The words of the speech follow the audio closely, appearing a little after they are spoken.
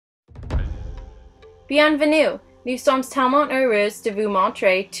Bienvenue! Nous sommes tellement heureux de vous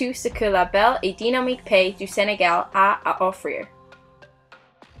montrer tout ce que la belle et dynamique pays du Sénégal a à offrir.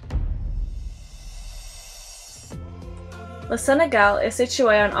 Le Sénégal est situé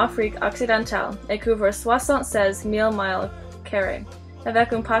en Afrique occidentale et couvre 76 000 miles carrés,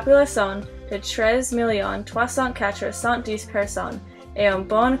 avec une population de 13 370 personnes et un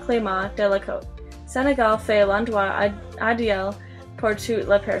bon climat de la côte. Sénégal fait l'endroit idéal pour toutes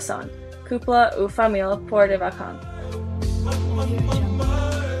les personnes, couples ou familles pour des vacances.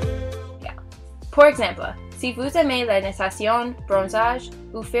 Par exemple, si vous aimez la natation, bronzage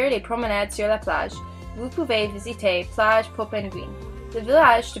ou faire des promenades sur la plage, vous pouvez visiter plage Popenguine. Le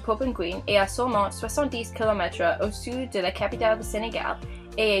village de Popenguine est à seulement 70 km au sud de la capitale du Sénégal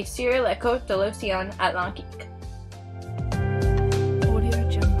et est sur la côte de l'océan Atlantique.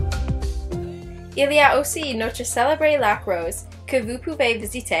 Il y a aussi notre célèbre lac Rose que vous pouvez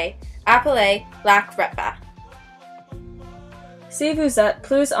visiter, appelé lac Repa. Si vous êtes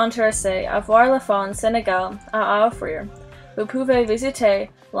plus intéressé à voir la faune Sénégal à offrir, vous pouvez visiter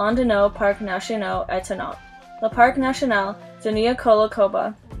l'un de nos parcs nationaux étonnants. Le parc national de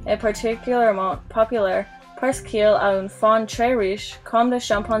Niokolo-Koba est particulièrement populaire parce qu'il a une faune très riche comme des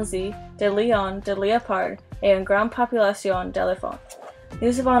chimpanzés, des lions, des léopards et une grande population d'éléphants.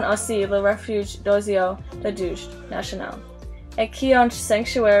 Nous avons aussi le refuge d'oiseaux de Douche national, et qui est un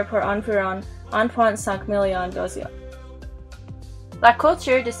sanctuaire pour environ 1,5 million d'oiseaux. La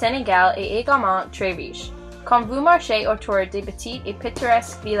culture du Sénégal est également très riche. Quand vous marchez autour des petits et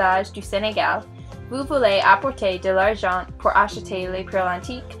pittoresques villages du Sénégal, vous voulez apporter de l'argent pour acheter les perles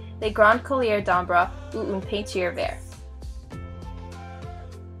antiques, les grandes colliers d'ambre ou une peinture verte.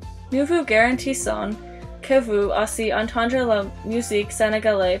 Nous vous garantissons que vous aussi entendrez la musique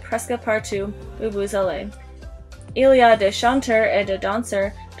sénégalaise presque partout où vous allez. Il y a des chanteurs et des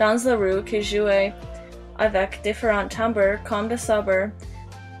danseurs dans la rue qui jouent avec différents tambours comme le sabre,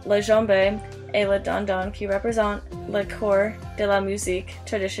 le djembé et le dindon qui représentent le corps de la musique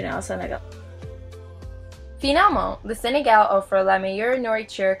traditionnelle sénégalaise. Finalement, le Sénégal offre la meilleure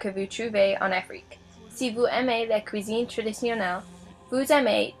nourriture que vous trouvez en Afrique. Si vous aimez la cuisine traditionnelle, vous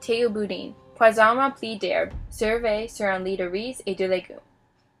aimez thé au boudin, poisson rempli d'herbes, servi sur un lit de riz et de légumes.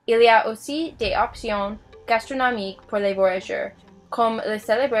 Il y a aussi des options gastronomiques pour les voyageurs, comme le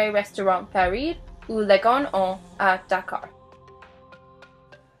célèbre restaurant Paris ou le Gon On à Dakar.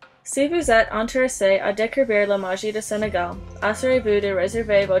 Si vous êtes intéressé à découvrir la magie du Sénégal, assurez-vous de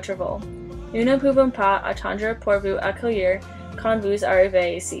réserver votre vol. Nous ne pouvons pas attendre pour vous accueillir quand vous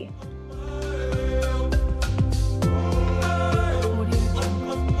arrivez ici.